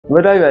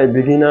Whether you are a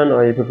beginner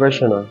or a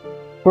professional,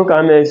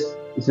 ProCam X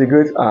is a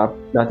great app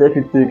that helps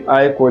you take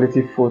high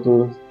quality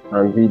photos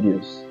and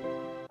videos.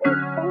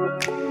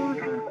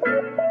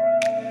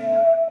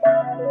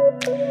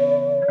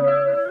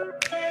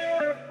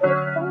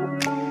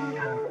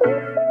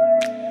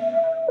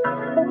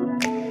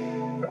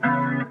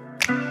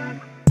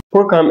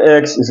 ProCam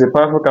X is a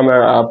powerful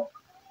camera app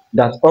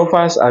that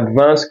offers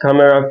advanced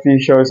camera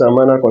features and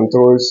manual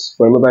controls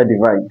for a mobile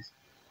device.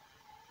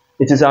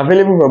 It is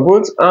available for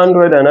both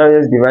Android and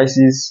iOS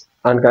devices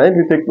and can help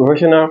you take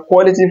professional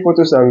quality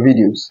photos and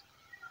videos.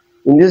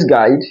 In this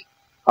guide,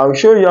 I will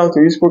show you how to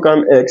use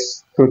ProCam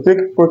X to take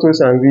photos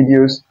and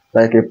videos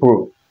like a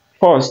pro.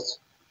 First,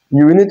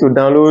 you will need to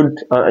download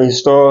and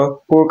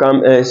install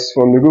ProCam X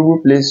from the Google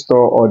Play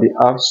Store or the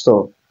App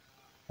Store.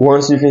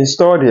 Once you've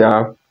installed the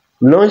app,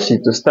 launch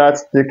it to start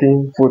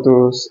taking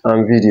photos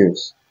and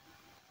videos.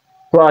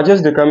 To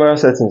adjust the camera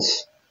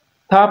settings,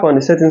 tap on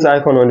the settings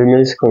icon on the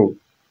main screen.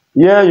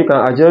 Here you can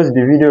adjust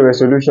the video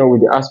resolution with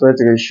the aspect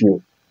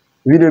ratio,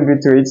 video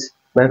bitrate,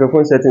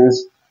 microphone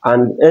settings,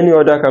 and any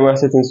other camera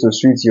settings to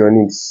suit your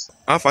needs.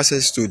 Have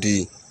access to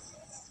the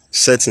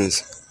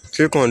settings.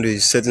 Click on the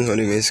settings on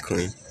the main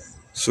screen.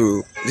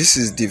 So this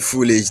is the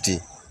full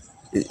HD.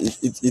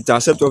 It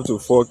accepts up to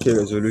 4K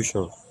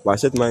resolution, but I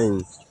set mine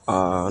in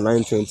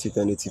 920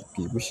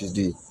 1080p, which is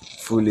the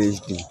full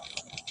HD.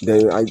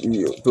 Then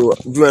to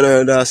do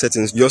another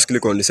settings, just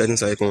click on the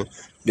settings icon.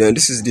 Then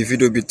this is the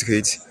video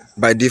bitrate.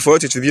 By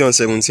default it will be on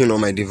 17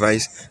 on my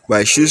device, but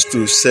I choose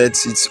to set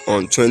it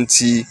on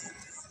 20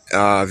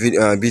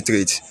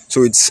 bitrate,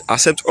 so it's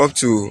accept up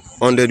to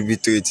 100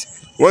 bitrate.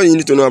 What you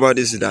need to know about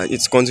this is that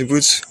it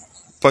contributes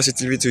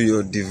positively to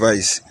your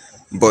device,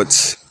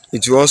 but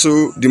it will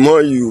also, the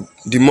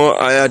more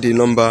higher the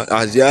number,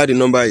 as the higher the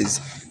number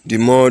is, the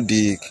more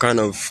the kind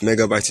of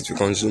megabytes it will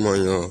consume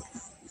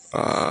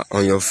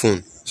on your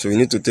phone. So you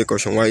need to take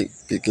caution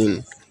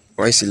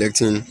while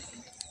selecting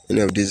any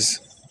of these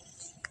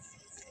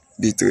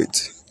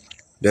bitrate.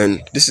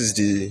 Then this is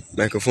the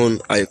microphone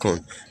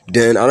icon.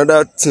 Then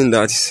another thing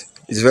that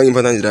is very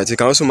important is that you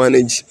can also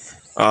manage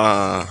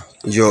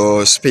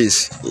your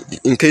space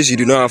in case you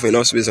do not have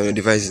enough space on your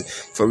devices.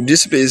 From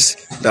this space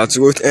that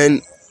wrote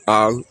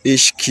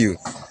NRHQ.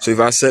 So if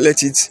I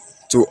select it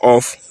to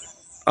off,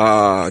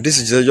 this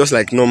is just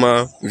like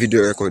normal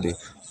video recording.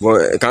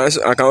 But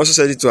I can also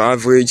set it to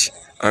average.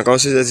 I can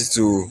also set it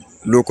to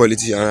low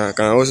quality, and I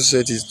can also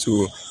set it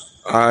to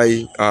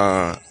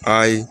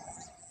high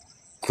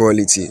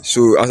quality.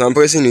 So as I'm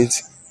pressing it,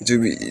 it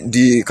will be,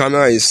 the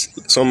camera is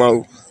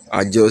somehow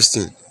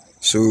adjusting.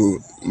 So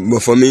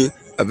but for me,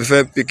 I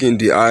prefer picking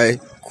the high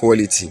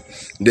quality.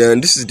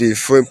 Then this is the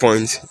frame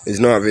point is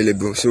not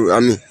available. So I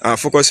mean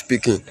focus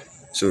picking.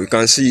 So you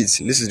can see it.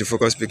 This is the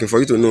focus picking for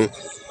you to know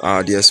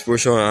the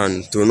exposure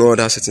and to know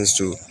other settings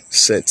to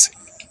set.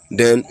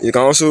 Then you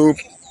can also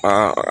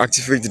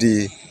activate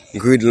the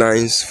grid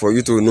lines for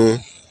you to know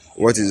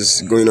what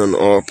is going on,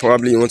 or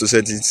probably you want to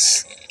set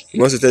it. You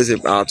want to set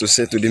it to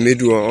set to the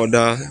middle or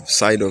other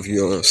side of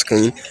your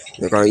screen.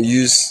 You can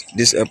use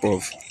this app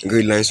of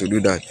grid lines to do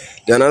that.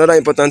 Then another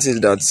important thing is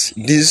that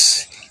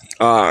this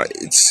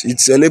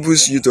it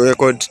enables you to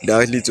record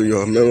directly to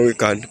your memory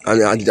card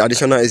and the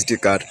additional SD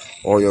card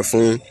or your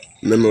phone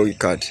memory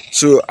card.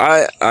 So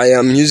I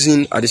am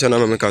using additional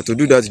memory card. To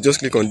do that, you just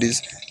click on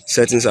this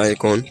settings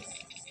icon.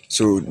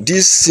 So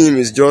this SIM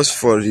is just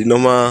for the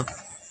normal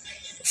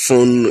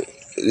phone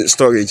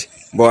storage,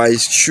 but I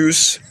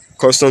choose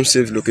custom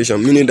save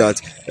location, meaning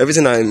that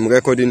everything I'm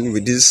recording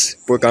with this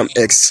ProCam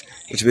X,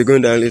 it will be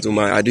going directly to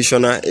my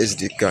additional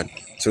SD card.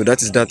 So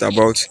that is that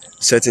about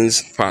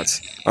settings part.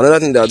 Another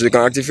thing that we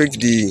can activate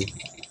the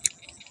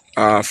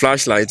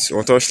flashlight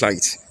or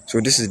torchlight. So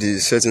this is the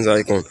settings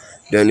icon.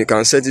 Then you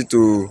can set it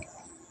to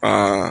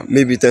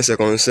maybe 10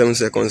 seconds, 7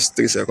 seconds,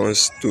 3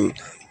 seconds to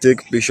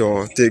take picture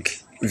or take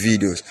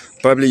videos.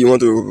 Probably you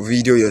want to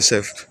video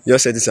yourself,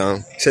 just set it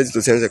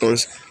to 10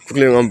 seconds,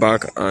 quickly run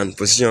back and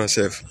position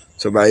yourself.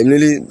 So by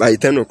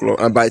 10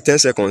 o'clock and by 10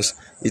 seconds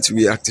it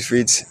will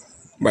activate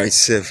by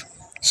itself.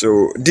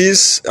 So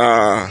this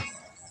arrow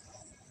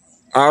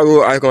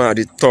icon at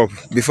the top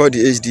before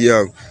the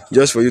HDR,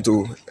 just for you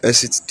to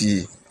exit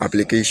the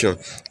application.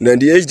 Then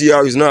the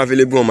HDR is not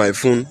available on my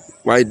phone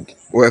while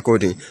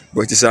recording,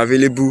 but it is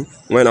available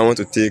when I want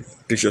to take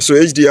pictures. So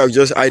HDR is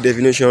just high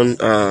definition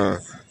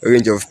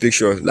range of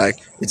pictures, like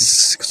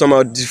it's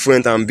somehow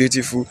different and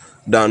beautiful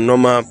than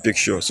normal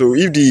picture. So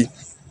when the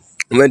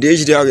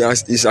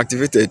HDR is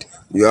activated,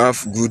 you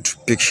have good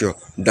picture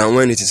than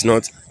when it is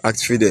not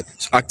activated.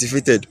 So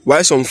activated,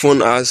 why some phone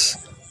has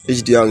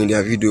HDR in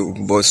their video,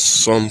 but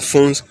some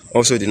phones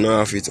also did not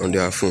have it on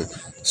their phone.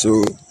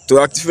 So to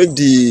activate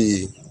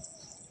the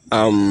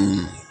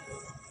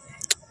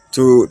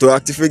to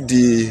activate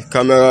the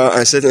camera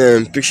and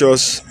set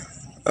pictures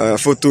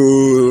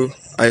photo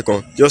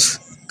icon, just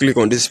click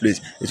on this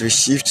place. It will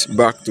shift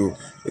back to,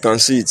 you can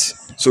see it.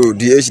 So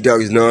the HDR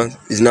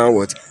is now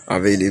what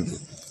available.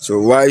 So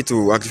why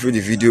to activate the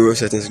video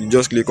settings? You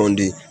just click on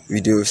the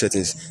video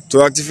settings.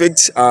 To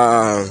activate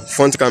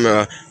front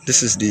camera,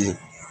 this is the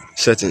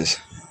settings.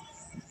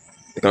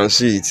 You can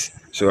see it.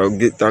 So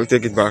I'll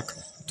take it back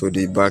to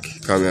the back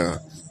camera.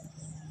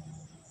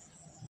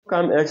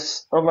 ProCam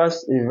X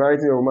offers a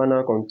variety of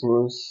manual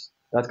controls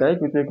that can help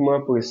you take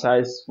more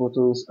precise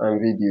photos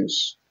and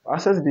videos. To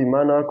access the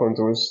manual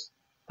controls,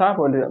 tap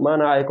on the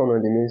manual icon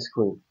on the main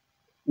screen.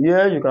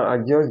 Here you can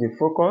adjust the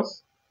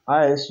focus,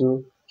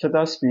 ISO,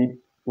 shutter speed,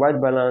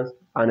 white balance,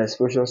 and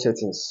exposure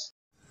settings.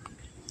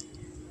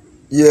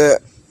 Here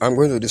I'm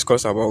going to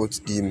discuss about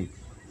the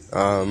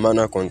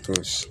manual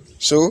controls.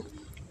 So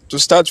to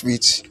start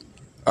with,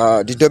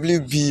 the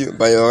WB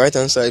by your right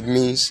hand side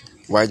means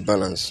white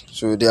balance.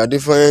 So there are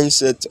different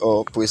set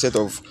or preset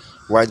of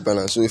white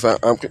balance. So if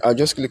I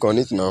just click on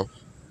it now,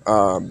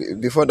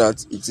 before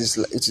that it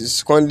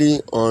is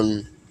currently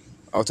on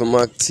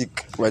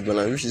automatic white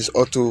balance, which is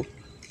auto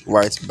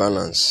white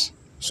balance.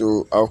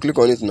 So I'll click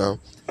on it now.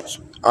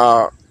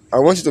 I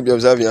want you to be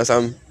observing as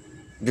I'm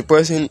be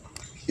pressing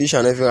each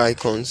and every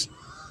icons.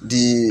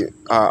 The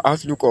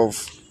outlook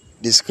of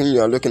the screen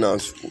you are looking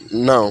at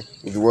now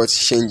will be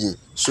what's changing.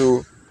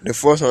 So the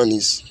first one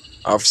is,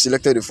 I've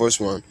selected the first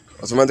one.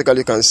 Automatically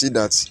you can see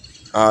that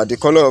the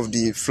color of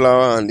the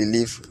flower and the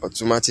leaf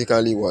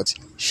automatically what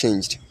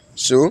changed.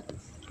 So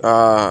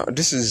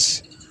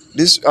this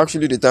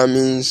actually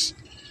determines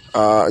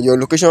your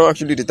location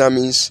actually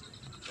determines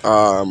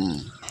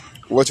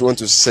what you want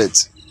to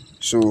set.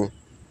 So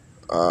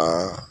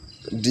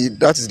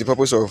that is the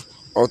purpose of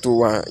auto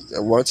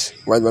white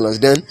balance.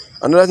 Then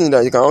another thing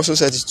that you can also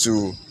set it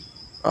to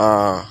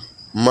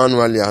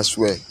manually as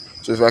well.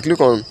 So if I click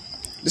on,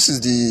 this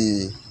is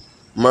the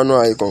manual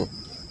icon.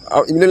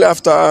 Immediately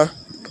after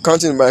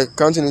counting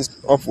it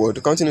upward,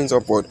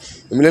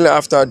 immediately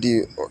after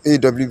the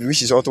AWB,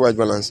 which is auto white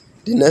balance,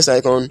 the next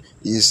icon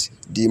is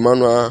the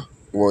manual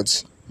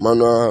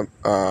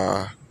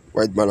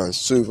white balance.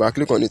 So if I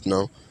click on it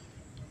now,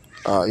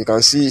 you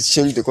can see it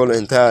changed the color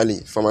entirely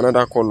from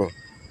another color.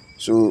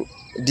 So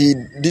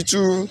the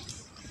two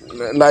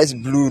light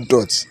blue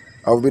dots,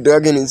 I'll be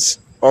dragging it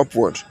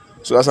upward.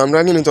 So as I'm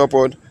dragging it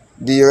upward,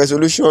 the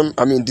resolution,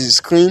 the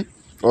screen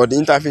or the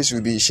interface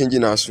will be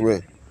changing as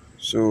well.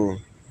 So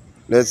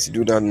let's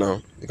do that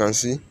now. You can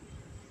see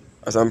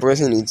as I'm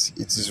pressing it,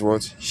 it is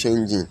what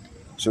changing.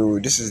 So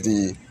this is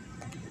the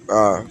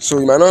so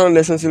you might not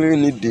necessarily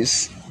need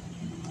this,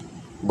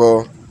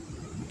 but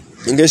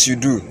in case you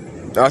do,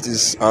 that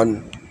is,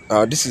 and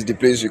this is the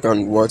place you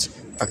can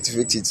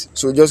activate it.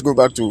 So just go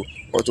back to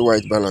auto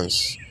white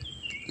balance.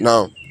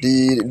 Now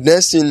the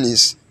next thing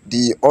is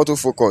the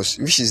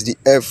autofocus, which is the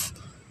F.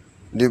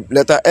 The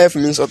letter F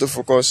means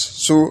autofocus.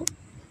 So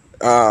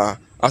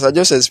as I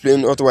just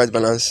explained, auto white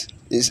balance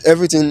is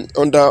everything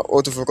under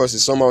autofocus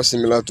is somehow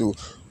similar to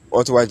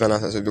auto white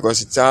balance as well,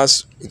 because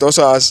it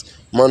also has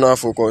manual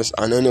focus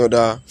and any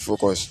other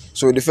focus.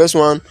 So the first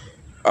one,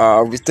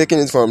 I'll be taking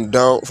it from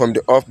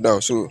the up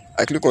down. So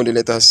I click on the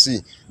letter C.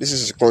 This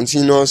is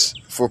continuous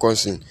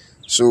focusing.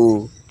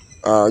 So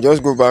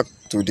just go back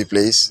to the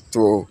place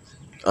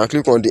and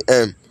click on the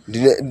M.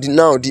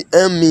 Now the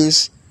M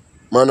means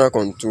manual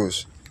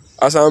controls.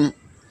 As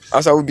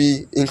I will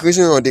be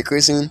increasing or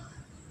decreasing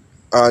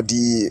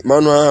the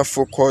manual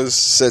focus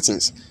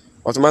settings,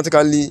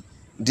 automatically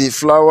the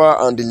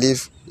flower and the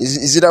leaf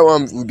is either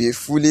one will be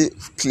fully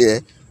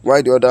clear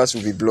while the others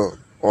will be blurred,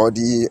 or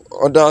the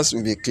others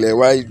will be clear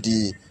while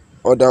the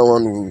other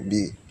one will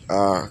be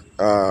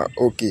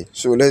okay.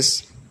 So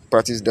let's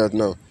practice that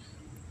now.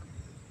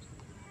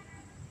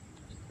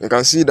 You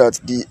can see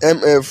that the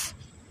MF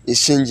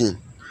is changing.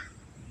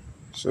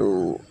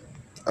 So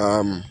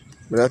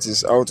that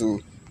is how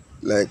to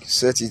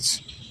set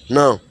it.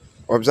 Now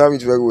observe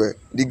it very well.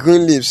 The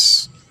green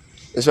leaves,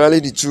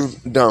 especially the two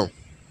down,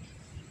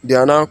 they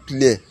are now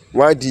clear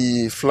while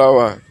the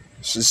flower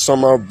is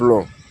somehow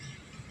blur.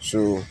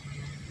 So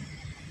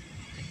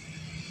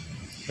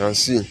you can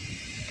see,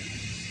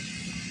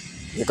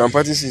 you can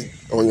practice it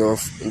on your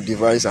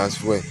device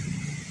as well.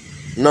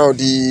 Now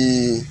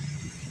the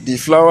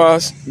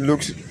flowers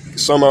look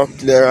somehow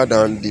clearer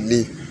than the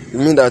leaf. It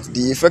means that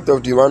the effect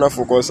of the manual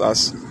focus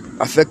has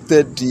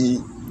affected the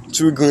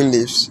two green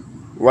leaves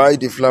while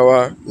the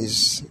flower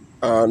is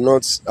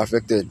not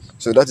affected.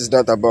 So that is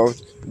that about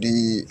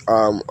the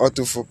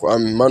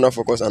autofocus, manual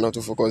focus and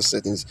autofocus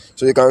settings.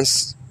 So you can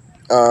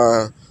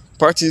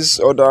practice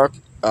other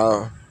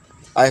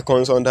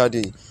icons under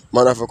the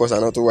manual focus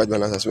and auto white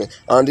balance as well.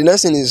 And the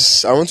next thing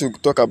is, I want to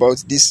talk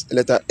about this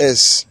letter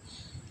S.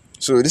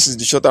 So this is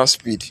the shutter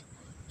speed.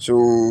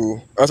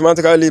 So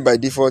automatically by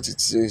default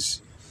it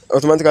is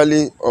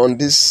automatically on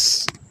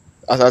this,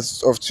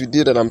 as of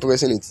today that I'm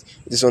pressing it,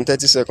 it is on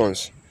 30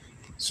 seconds.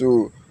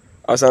 So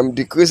as I'm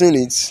decreasing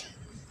it,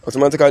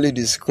 automatically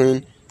the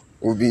screen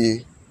will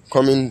be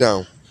coming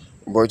down,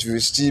 but will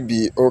still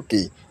be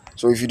okay.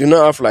 So if you do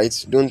not have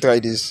light, don't try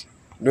this,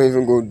 don't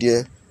even go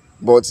there.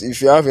 But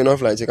if you have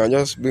enough light, you can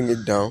just bring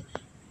it down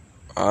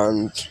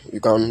and you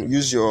can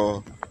use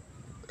your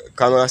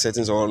camera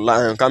settings or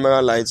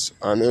camera lights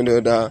and any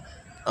other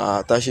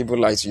attachable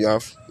lights you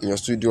have in your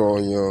studio or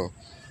in your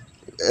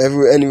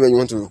anywhere you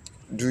want to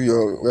do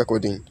your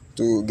recording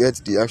to get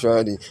the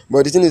actual thing.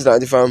 But the thing is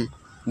that if I'm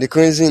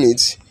decreasing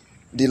it,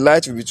 the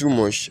light will be too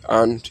much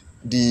and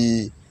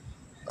the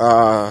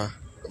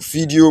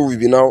video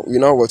will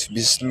now what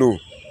be slow.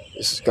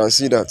 You can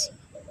see that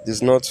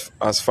it's not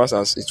as fast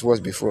as it was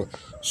before.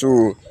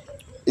 So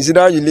is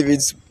either you leave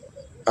it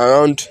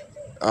around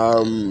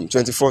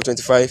 24,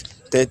 25,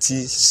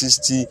 30,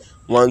 60,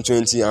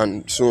 120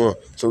 and so on.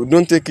 So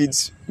don't take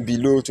it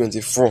below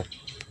 24.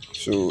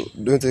 So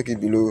don't take it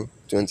below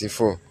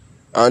 24.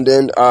 And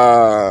then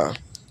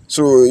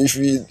so if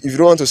you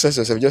don't want to set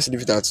yourself, just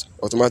leave it at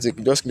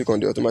automatic. Just click on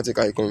the automatic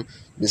icon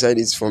beside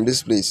it from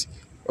this place,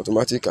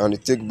 automatic, and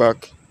it take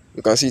back.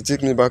 You can see it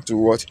take me back to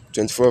what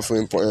 24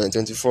 frame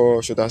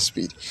 24 shutter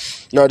speed.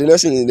 Now the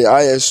next thing is the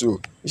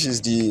ISO, which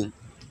is the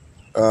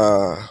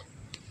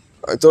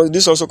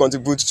this also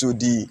contributes to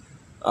the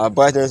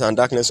brightness and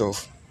darkness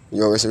of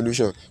your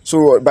resolution.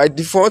 So by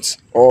default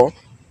or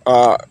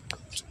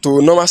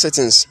to normal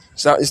settings,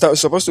 it's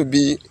supposed to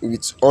be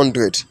with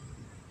 100.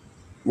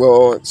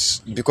 Well,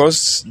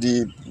 because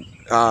the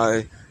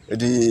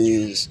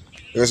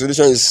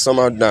resolution is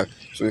somehow dark,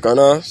 so you can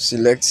now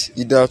select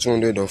either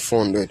 200 or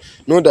 400.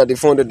 Note that the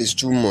 400 is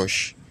too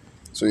much,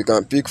 so you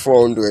can pick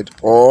 400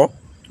 or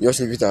just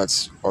leave it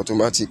at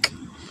automatic.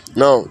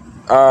 Now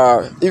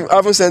if I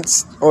haven't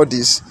set all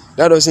this,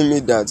 that doesn't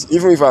mean that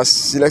even if I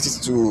select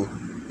it to,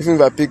 even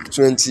if I pick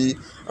 20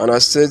 and I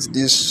set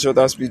this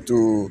shutter speed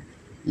to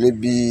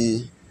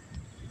maybe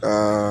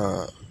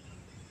 30,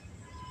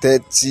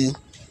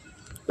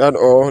 that,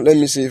 or let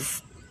me say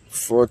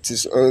 40,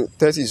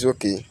 30 is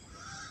okay.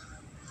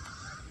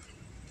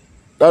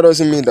 That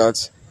doesn't mean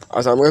that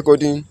as I'm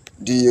recording,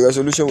 the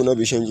resolution will not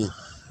be changing.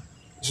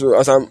 So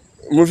as I'm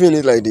moving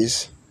it like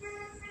this,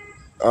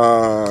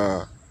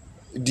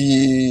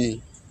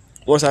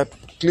 once I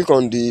click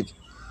on the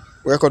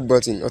record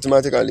button,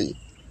 automatically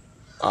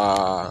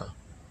what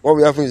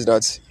will happen is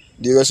that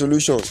the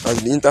resolution and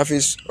the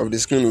interface of the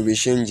screen will be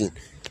changing.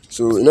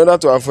 So in order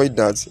to avoid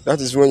that, that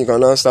is when you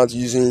can now start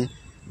using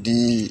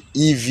the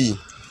EV,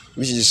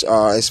 which is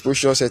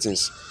exposure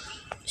settings.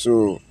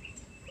 So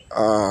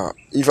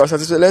if I'm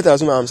satisfied, let's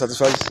assume I'm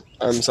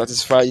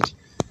satisfied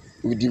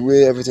with the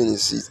way everything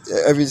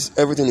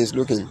is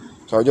looking.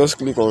 So I'll just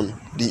click on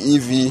the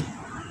EV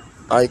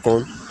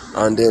icon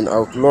and then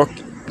I'll lock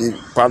the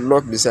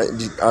padlock beside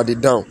at the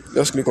down.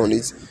 Just click on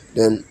it.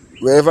 Then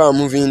wherever I'm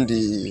moving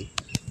the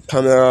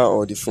camera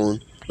or the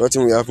phone,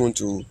 nothing will happen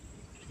to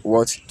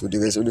the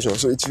resolution.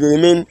 So it will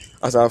remain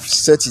as I've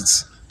set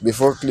it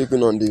before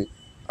clicking on the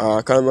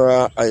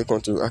camera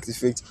icon to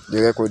activate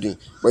the recording.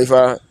 But if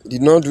I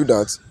did not do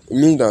that, it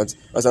means that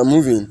as I'm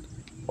moving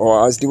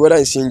or as the weather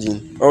is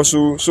changing,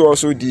 also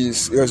the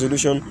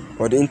resolution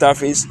or the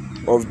interface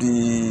of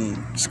the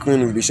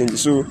screen will be changing.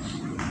 So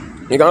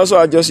you can also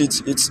adjust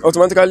it. It's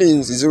automatically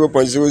in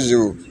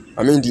 0.00.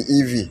 I mean the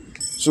EV.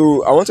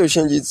 So I want to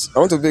change it. I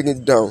want to bring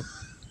it down.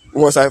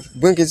 Once I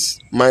bring it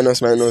minus,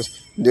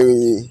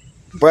 the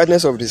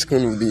brightness of the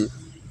screen will be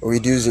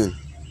reducing.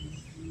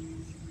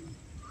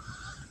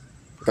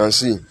 You can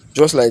see,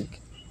 just like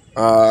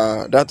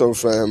that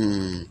of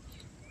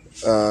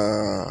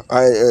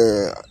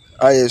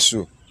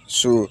ISO.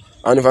 So,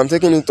 and if I'm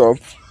taking it up,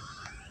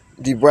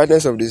 the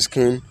brightness of the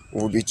screen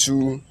will be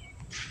too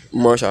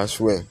much as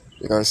well.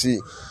 You can see.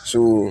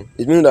 So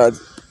it means that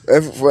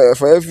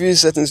for every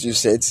settings you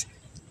set,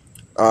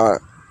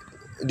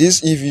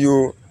 this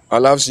EVO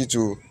allows you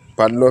to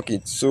padlock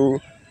it. So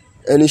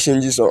any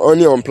changes or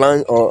only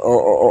unplanned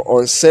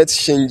or unset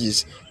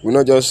changes will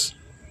not just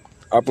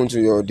happen to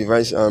your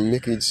device and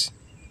make it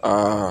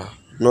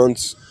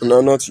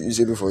not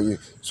usable for you.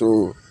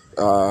 So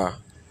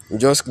you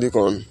just click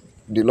on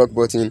the lock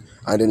button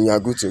and then you are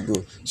good to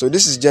go. So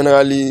this is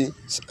generally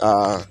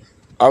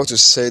how to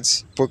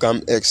set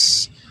ProCam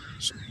X.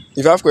 So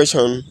if you have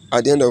question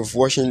at the end of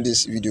watching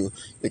this video,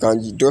 you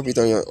can drop it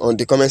on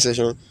the comment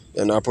section,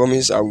 and I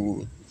promise I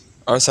will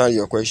answer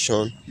your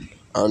question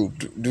and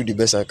do the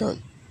best I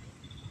can.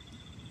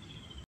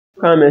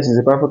 ProCam X is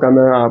a powerful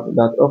camera app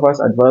that offers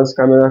advanced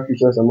camera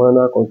features and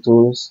manual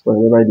controls for a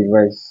mobile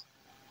device.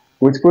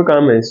 With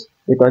ProCam X,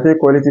 you can take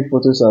quality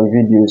photos and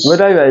videos.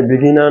 Whether you are a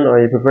beginner or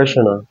a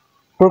professional,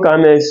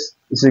 ProCam X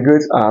is a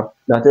great app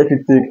that helps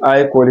you take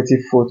high quality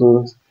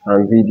photos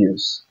and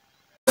videos.